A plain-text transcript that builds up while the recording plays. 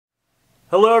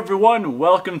Hello everyone,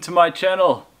 welcome to my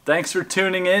channel. Thanks for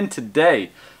tuning in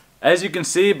today. As you can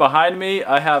see behind me,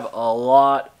 I have a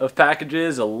lot of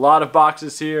packages, a lot of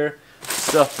boxes here,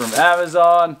 stuff from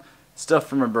Amazon, stuff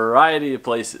from a variety of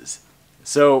places.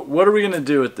 So what are we going to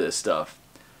do with this stuff?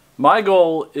 My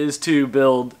goal is to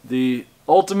build the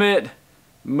ultimate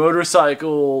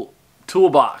motorcycle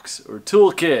toolbox or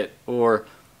toolkit or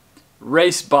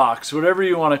race box, whatever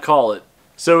you want to call it.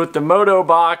 So with the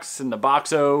Moto-Box and the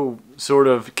Boxo sort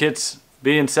of kits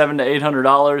being $700 to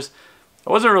 $800,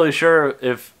 I wasn't really sure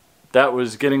if that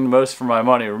was getting the most for my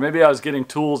money, or maybe I was getting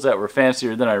tools that were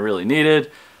fancier than I really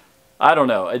needed. I don't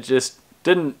know. I just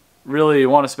didn't really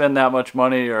want to spend that much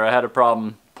money, or I had a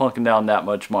problem plunking down that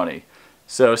much money.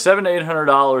 So $700 to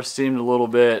 $800 seemed a little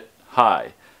bit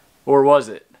high, or was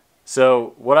it?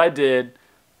 So what I did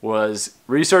was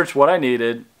research what I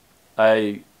needed.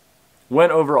 I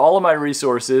went over all of my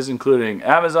resources, including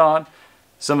Amazon,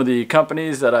 some of the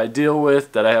companies that I deal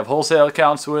with, that I have wholesale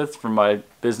accounts with from my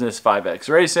business 5X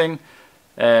Racing,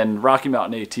 and Rocky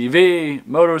Mountain ATV,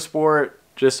 Motorsport,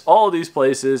 just all of these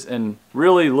places, and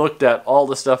really looked at all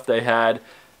the stuff they had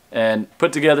and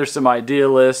put together some idea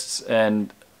lists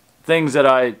and things that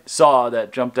I saw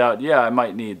that jumped out, yeah, I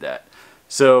might need that.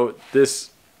 So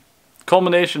this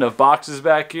culmination of boxes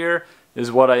back here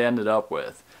is what I ended up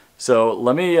with. So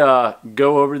let me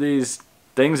go over these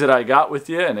things that I got with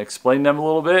you and explain them a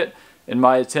little bit in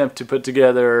my attempt to put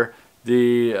together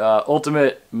the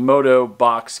ultimate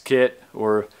Moto-Box kit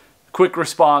or quick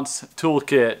response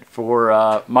toolkit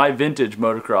for my vintage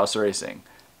motocross racing.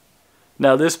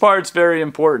 Now this part's very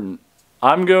important.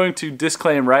 I'm going to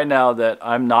disclaim right now that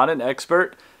I'm not an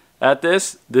expert at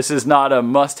this. This is not a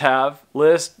must-have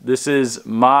list. This is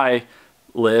my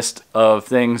list of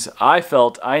things I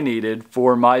felt I needed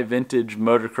for my vintage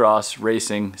motocross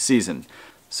racing season.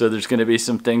 So there's going to be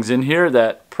some things in here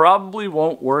that probably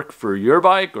won't work for your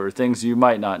bike, or things you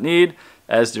might not need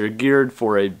as they're geared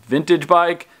for a vintage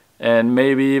bike, and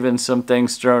maybe even some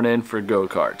things thrown in for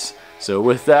go-karts. So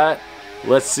with that,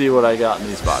 let's see what I got in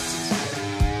these boxes.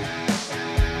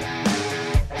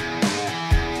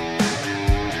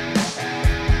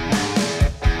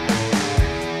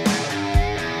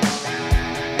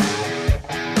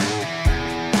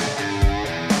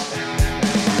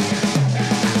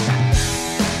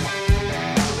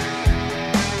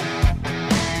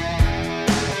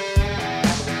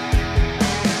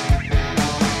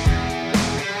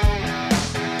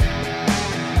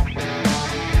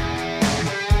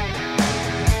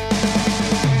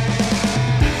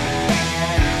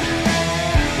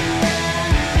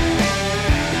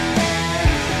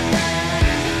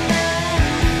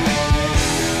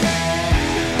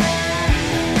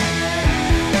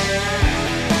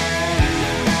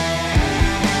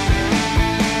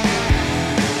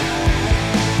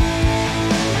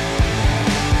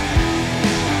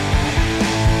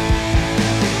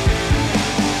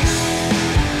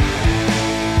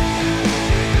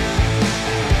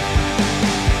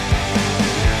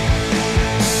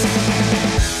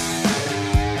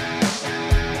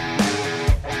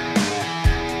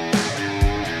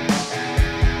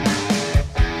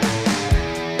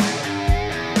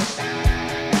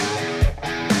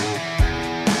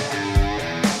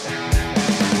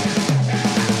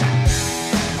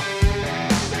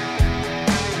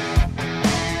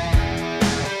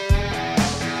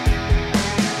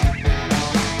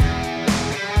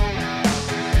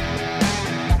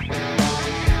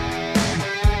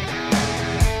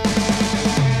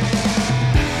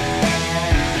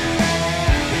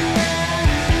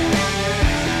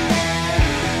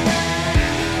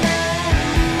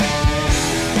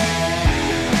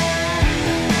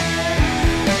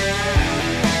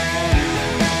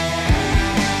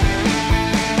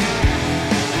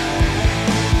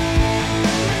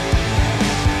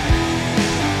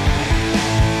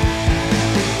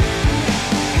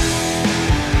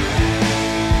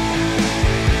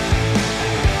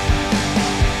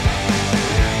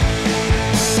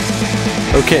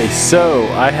 Okay, so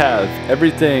I have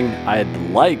everything I'd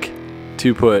like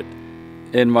to put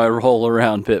in my roll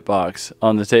around pit box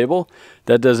on the table.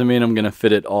 That doesn't mean I'm going to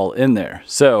fit it all in there.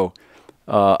 So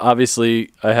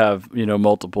obviously I have,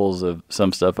 multiples of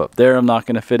some stuff up there I'm not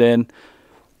going to fit in,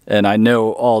 and I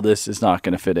know all this is not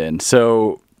going to fit in.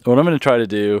 So what I'm going to try to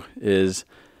do is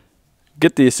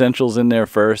get the essentials in there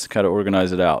first, kind of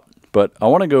organize it out. But I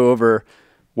want to go over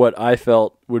what I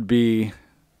felt would be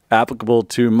applicable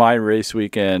to my race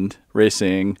weekend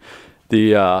racing,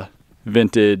 the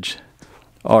vintage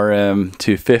RM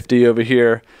 250 over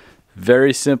here.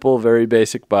 Very simple, very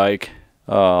basic bike.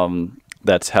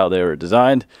 That's how they were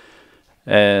designed.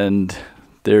 And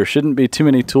there shouldn't be too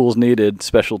many tools needed,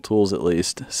 special tools at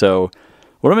least. So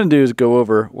what I'm going to do is go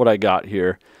over what I got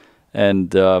here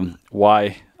and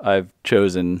why I've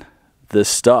chosen this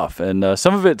stuff. And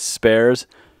some of it's spares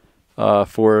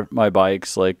for my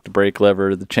bikes, like the brake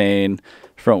lever, the chain,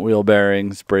 front wheel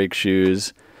bearings, brake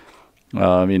shoes.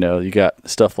 You know, you got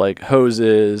stuff like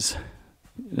hoses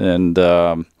and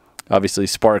obviously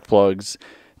spark plugs.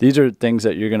 These are things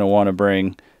that you're going to want to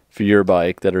bring for your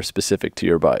bike that are specific to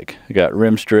your bike. I got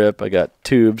rim strip, I got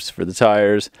tubes for the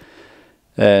tires,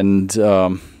 and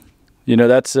you know,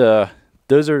 that's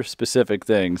those are specific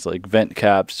things like vent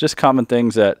caps, just common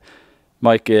things that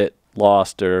might get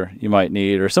lost or you might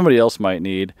need or somebody else might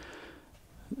need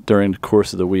during the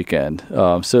course of the weekend.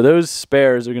 So those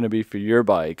spares are going to be for your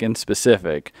bike in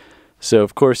specific. So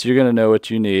of course you're going to know what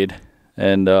you need,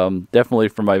 and definitely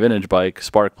for my vintage bike,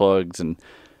 spark plugs and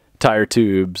tire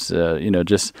tubes, you know,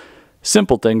 just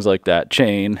simple things like that.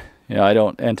 Chain, you know, I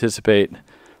don't anticipate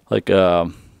like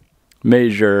a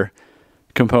major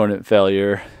component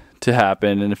failure to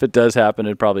happen, and if it does happen,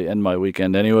 it'd probably end my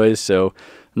weekend anyways, so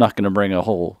I'm not going to bring a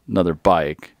whole another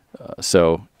bike.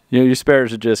 So you know, your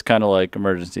spares are just kind of like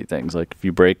emergency things, like if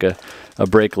you break a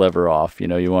brake lever off, you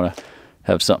know, you want to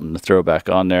have something to throw back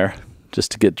on there just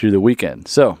to get through the weekend.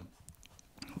 So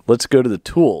let's go to the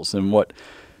tools and what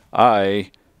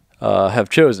I have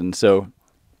chosen. So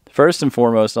first and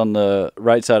foremost, on the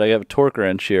right side, I have a torque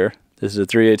wrench here. This is a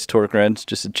 3/8 torque wrench,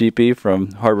 just a cheapie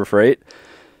from Harbor Freight.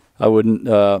 I wouldn't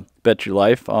bet your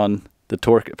life on the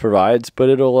torque it provides, but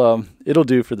it'll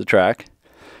do for the track.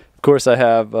 Of course, I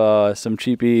have some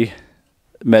cheapie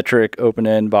metric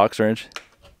open-end box wrench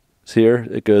here.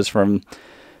 It goes from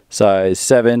size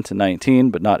 7 to 19,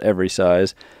 but not every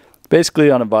size.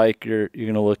 Basically, on a bike, you're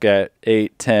going to look at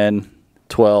 8, 10,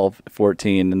 12,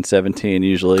 14, and 17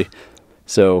 usually.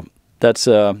 So that's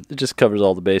it just covers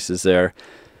all the bases there.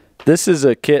 This is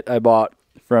a kit I bought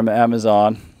from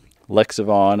Amazon,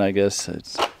 Lexavon, I guess.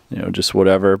 It's, you know, just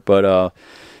whatever, but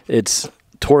it's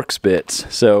Torx bits.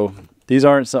 So these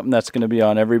aren't something that's going to be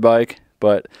on every bike,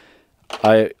 but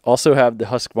I also have the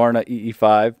Husqvarna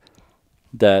EE5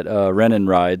 that Renan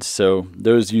rides, so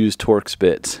those use Torx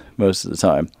bits most of the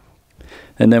time.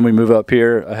 And then we move up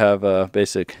here, I have a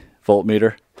basic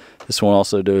voltmeter. This one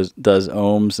also does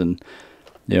ohms and,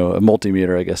 you know, a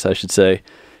multimeter, I guess I should say.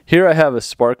 Here I have a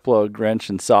spark plug wrench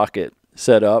and socket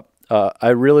set up. I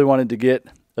really wanted to get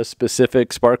a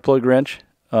specific spark plug wrench,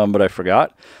 but I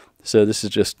forgot. So this is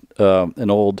just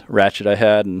an old ratchet I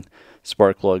had and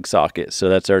spark plug socket. So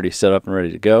that's already set up and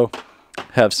ready to go.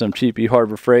 Have some cheapy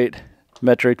Harbor Freight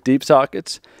metric deep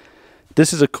sockets.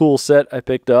 This is a cool set I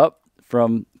picked up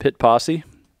from Pit Posse,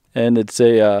 and it's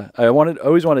a I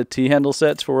always wanted T-handle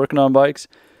sets for working on bikes,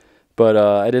 but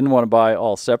I didn't want to buy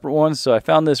all separate ones, so I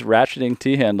found this ratcheting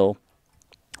T-handle,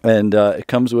 and it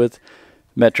comes with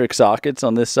metric sockets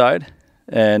on this side,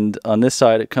 and on this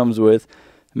side it comes with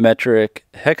metric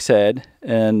hex head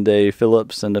and a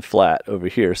Phillips and a flat over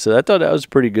here. So I thought that was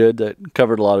pretty good. That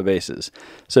covered a lot of bases.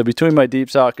 So between my deep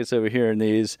sockets over here and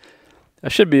these, I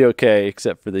should be okay,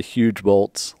 except for the huge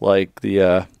bolts like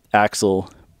the axle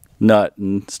nut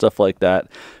and stuff like that,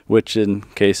 which in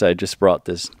case I just brought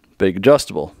this big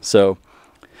adjustable. So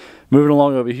moving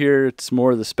along over here, it's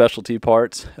more of the specialty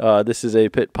parts. This is a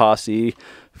Pit Posse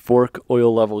fork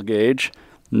oil level gauge,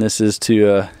 and this is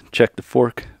to check the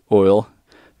fork oil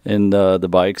in the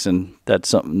bikes, and that's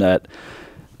something that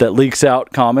leaks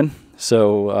out common.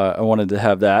 So I wanted to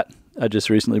have that. I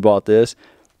just recently bought this.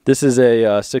 This is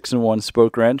a 6-in-1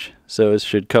 spoke wrench, so it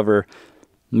should cover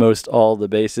most all the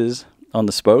bases on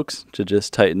the spokes to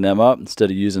just tighten them up instead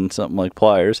of using something like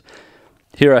pliers.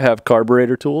 Here I have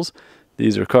carburetor tools.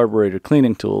 These are carburetor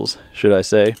cleaning tools, should I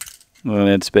say. And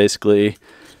it's basically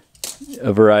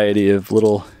a variety of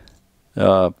little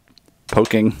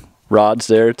poking rods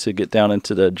there to get down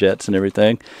into the jets and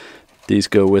everything. These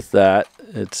go with that.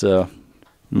 It's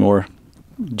more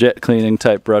jet cleaning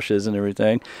type brushes and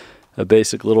everything. A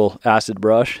basic little acid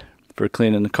brush for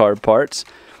cleaning the carb parts.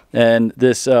 And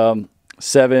this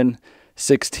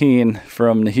 716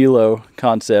 from Nihilo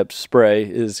Concept spray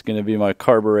is going to be my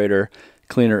carburetor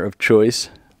cleaner of choice.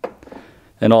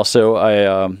 And also I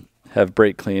have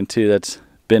brake clean too. That's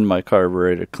been my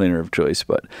carburetor cleaner of choice.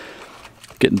 But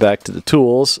getting back to the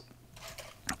tools,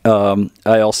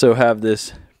 I also have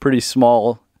this pretty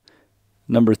small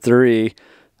number 3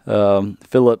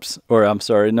 Phillips, or I'm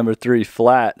sorry, number 3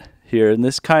 flat here, and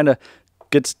this kind of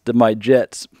gets my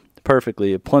jets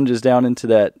perfectly. It plunges down into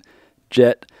that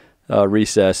jet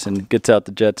recess and gets out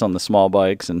the jets on the small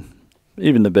bikes and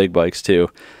even the big bikes too.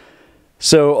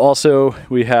 So also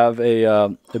we have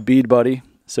a bead buddy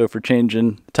So for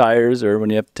changing tires or when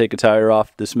you have to take a tire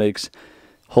off, this makes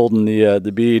holding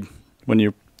the bead when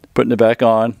you're putting it back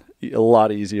on a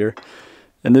lot easier.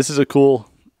 And this is a cool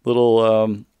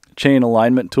little chain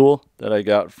alignment tool that I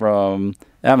got from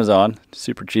Amazon,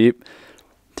 super cheap,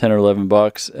 10 or 11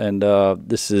 bucks. And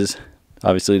this is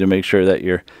obviously to make sure that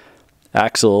your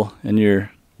axle and your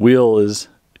wheel is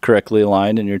correctly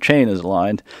aligned and your chain is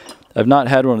aligned. I've not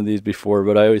had one of these before,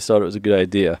 but I always thought it was a good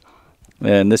idea.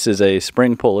 And this is a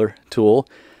spring puller tool.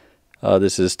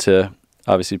 This is to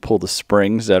obviously pull the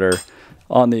springs that are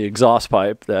on the exhaust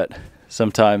pipe that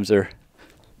sometimes are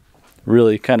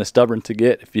really kind of stubborn to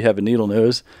get if you have a needle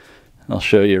nose. I'll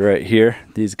show you right here.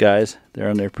 These guys, they're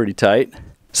on there pretty tight.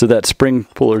 So that spring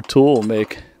puller tool will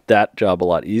make that job a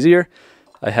lot easier.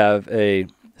 I have a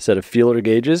set of feeler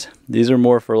gauges. These are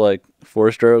more for like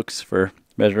 4 strokes for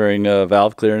measuring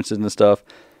valve clearances and stuff.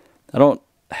 I don't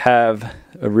have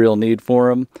a real need for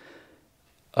them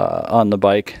on the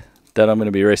bike that I'm going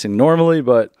to be racing normally,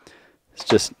 but it's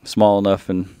just small enough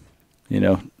and, you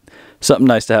know, something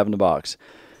nice to have in the box.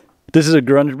 This is a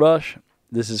grunge brush.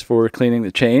 This is for cleaning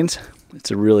the chains.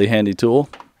 It's a really handy tool.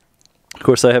 Of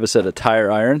course, I have a set of tire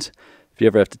irons. If you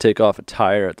ever have to take off a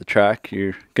tire at the track,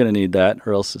 you're going to need that,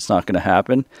 or else it's not going to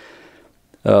happen.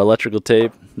 Electrical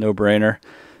tape, no brainer.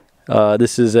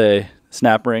 This is a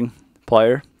snap ring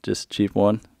plier, just a cheap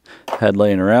one, had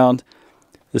laying around.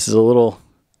 This is a little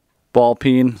ball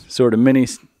peen, sort of mini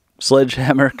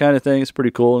sledgehammer kind of thing. It's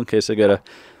pretty cool in case I got to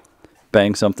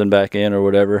bang something back in or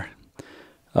whatever.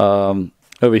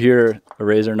 Over here, a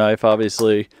razor knife,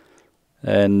 obviously.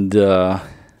 And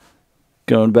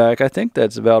going back, I think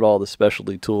that's about all the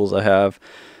specialty tools I have.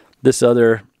 This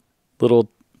other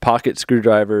little pocket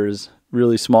screwdriver is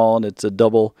really small, and it's a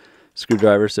double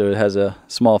screwdriver, so it has a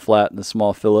small flat and a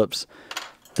small Phillips.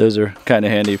 Those are kind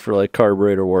of handy for like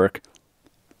carburetor work.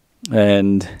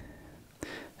 And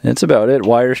that's about it.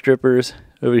 Wire strippers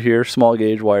over here, small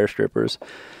gauge wire strippers.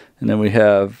 And then we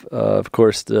have, of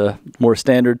course, the more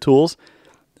standard tools.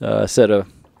 A set of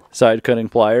side cutting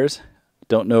pliers.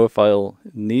 Don't know if I'll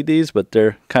need these, but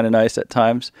they're kind of nice at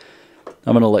times.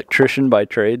 I'm an electrician by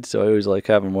trade, so I always like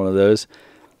having one of those.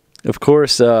 Of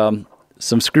course, some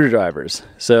screwdrivers.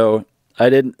 So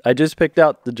I just picked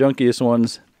out the junkiest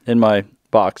ones in my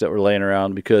box that were laying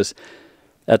around because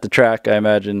at the track, I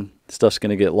imagine stuff's going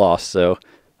to get lost. So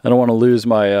I don't want to lose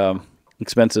my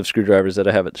expensive screwdrivers that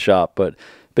I have at the shop. But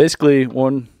basically,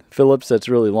 one Phillips that's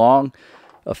really long,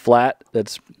 a flat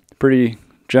that's pretty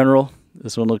general.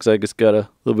 This one looks like it's got a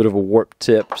little bit of a warped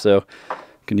tip, so you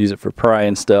can use it for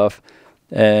prying stuff.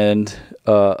 And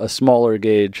a smaller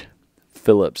gauge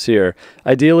Phillips here.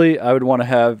 Ideally, I would want to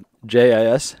have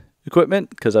JIS equipment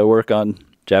because I work on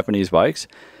Japanese bikes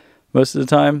most of the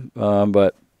time,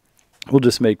 but we'll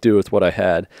just make do with what I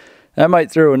had. I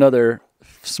might throw another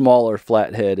smaller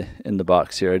flathead in the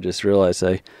box here. I just realized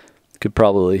I could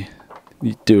probably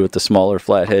do with the smaller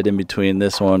flathead in between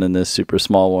this one and this super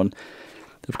small one.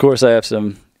 Of course, I have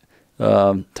some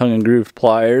tongue and groove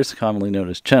pliers, commonly known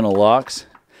as channel locks,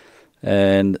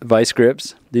 and vice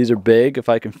grips. These are big. If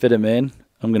I can fit them in,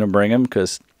 I'm going to bring them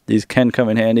because these can come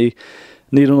in handy.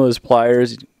 Needle nose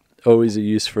pliers, always a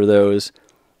use for those.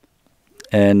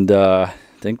 And I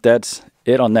think that's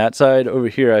it on that side. Over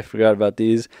here, I forgot about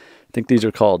these. I think these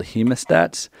are called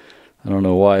hemostats. I don't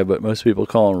know why, but most people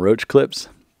call them roach clips.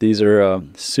 These are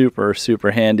super,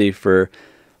 super handy for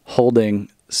holding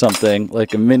something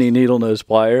like a mini needle nose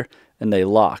plier, and they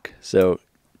lock. So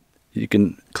you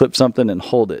can clip something and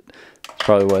hold it. That's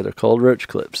probably why they're called roach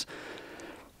clips.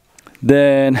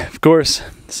 Then, of course,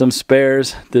 some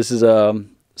spares. This is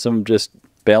some just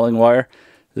baling wire.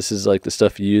 This is like the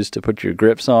stuff you use to put your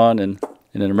grips on, and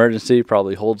in an emergency,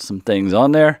 probably hold some things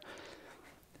on there.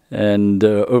 And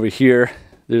over here,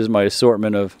 there's my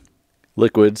assortment of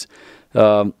liquids.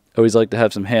 Always like to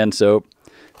have some hand soap.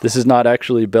 This is not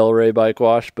actually Bel-Ray bike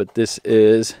wash, but this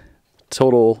is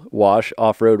Total Wash,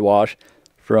 off-road wash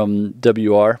from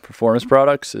WR Performance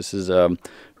Products. This is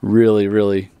really,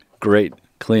 really great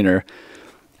cleaner.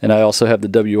 And I also have the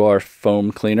WR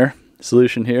foam cleaner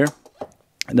solution here.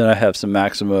 And then I have some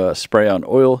Maxima spray-on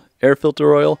oil, air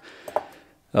filter oil.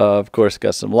 Of course,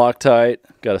 got some Loctite,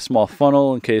 got a small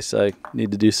funnel in case I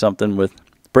need to do something with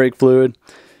brake fluid.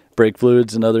 Brake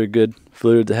fluid's another good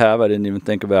fluid to have I didn't even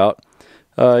think about.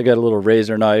 I got a little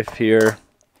razor knife here.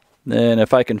 And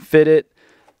if I can fit it,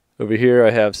 over here I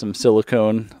have some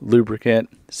silicone lubricant.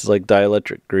 This is like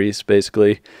dielectric grease,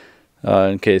 basically,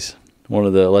 in case one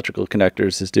of the electrical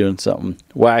connectors is doing something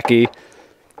wacky.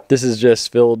 This is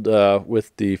just filled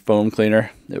with the foam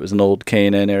cleaner. It was an old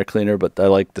K&N air cleaner, but I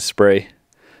like the spray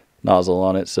nozzle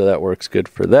on it, so that works good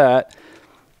for that.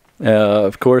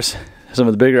 Of course, some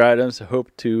of the bigger items I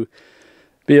hope to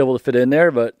be able to fit in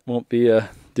there, but won't be a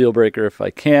deal breaker if I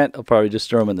can't. I'll probably just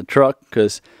throw them in the truck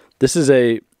because this is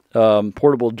a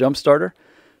portable jump starter.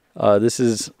 This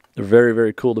is a very,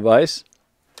 very cool device.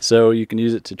 So you can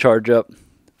use it to charge up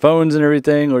phones and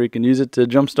everything, or you can use it to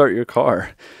jump start your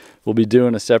car. We'll be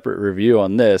doing a separate review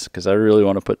on this because I really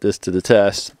want to put this to the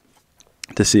test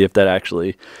to see if that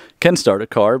actually can start a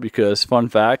car, because fun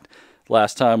fact,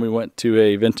 last time we went to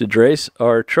a vintage race,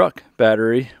 our truck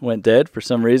battery went dead for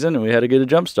some reason and we had to get a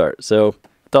jump start. So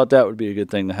thought that would be a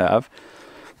good thing to have.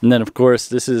 And then of course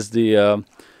this is the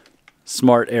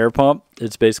smart air pump.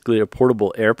 It's basically a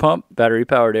portable air pump, battery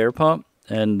powered air pump,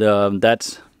 and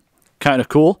that's kind of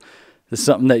cool. It's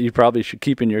something that you probably should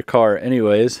keep in your car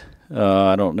anyways.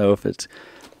 I don't know if it's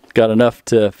got enough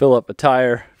to fill up a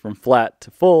tire from flat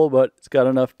to full, but it's got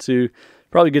enough to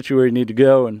probably get you where you need to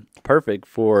go, and perfect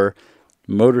for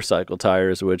motorcycle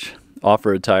tires, which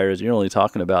off-road tires, you're only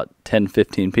talking about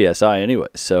 10-15 psi anyway,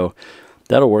 so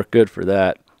that'll work good for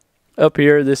that. Up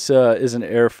here, this is an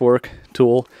air fork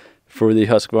tool for the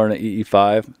Husqvarna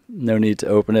EE5. No need to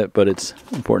open it, but it's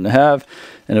important to have.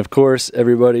 And of course,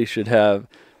 everybody should have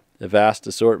a vast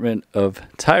assortment of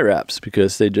tie wraps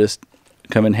because they just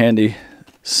come in handy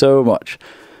so much.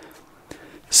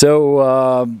 So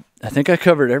I think I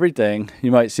covered everything.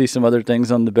 You might see some other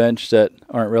things on the bench that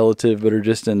aren't relative but are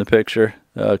just in the picture.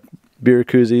 Beer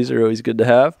koozies are always good to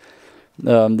have.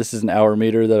 This is an hour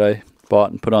meter that I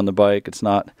bought and put on the bike. It's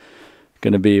not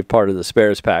going to be part of the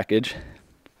spares package,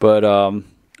 but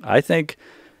I think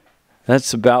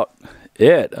that's about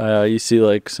it. You see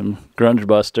like some grunge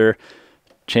buster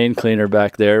chain cleaner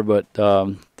back there, but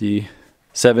the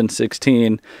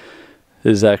 716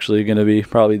 is actually going to be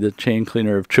probably the chain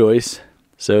cleaner of choice.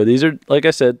 So these are, like I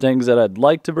said, things that I'd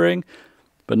like to bring,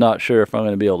 but not sure if I'm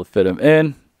going to be able to fit them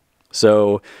in.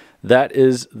 So that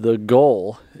is the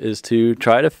goal, is to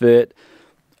try to fit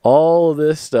all of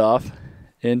this stuff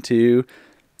into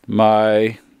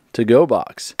my to-go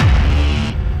box.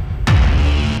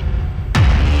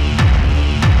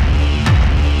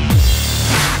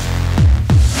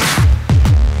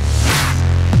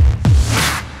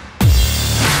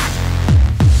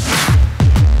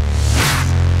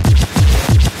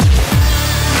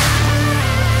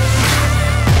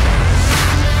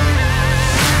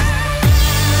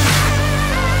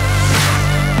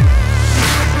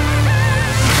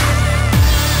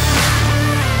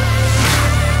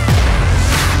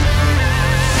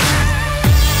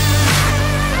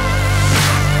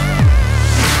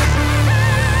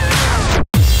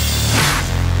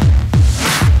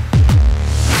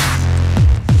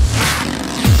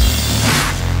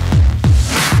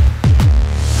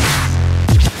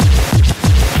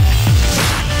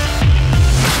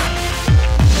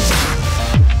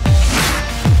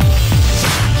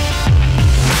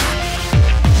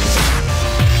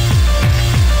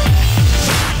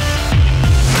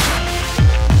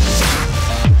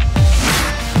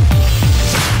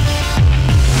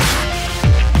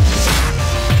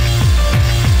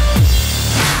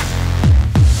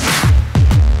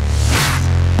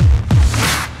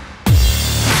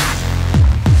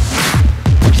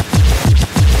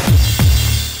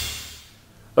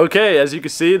 Okay, as you can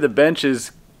see, the bench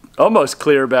is almost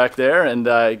clear back there, and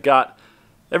I got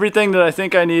everything that I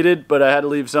think I needed, but I had to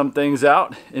leave some things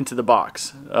out into the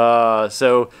box.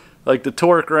 So like the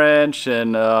torque wrench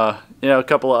and you know, a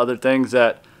couple of other things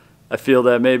that I feel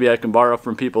that maybe I can borrow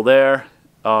from people there.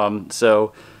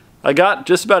 So I got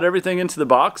just about everything into the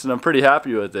box and I'm pretty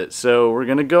happy with it. So we're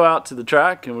gonna go out to the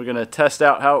track and we're gonna test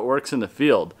out how it works in the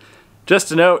field. Just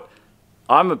to note,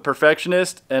 I'm a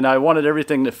perfectionist and I wanted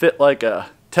everything to fit like a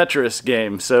Tetris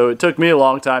game, so it took me a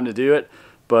long time to do it,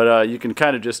 but you can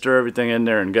kind of just throw everything in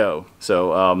there and go.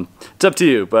 So it's up to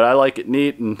you, but I like it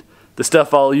neat, and the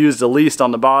stuff I'll use the least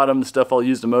on the bottom, the stuff I'll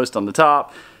use the most on the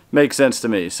top, makes sense to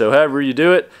me. So however you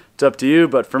do it, it's up to you,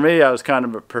 but for me, I was kind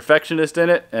of a perfectionist in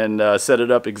it and set it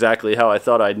up exactly how I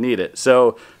thought I'd need it.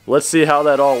 So let's see how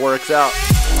that all works out.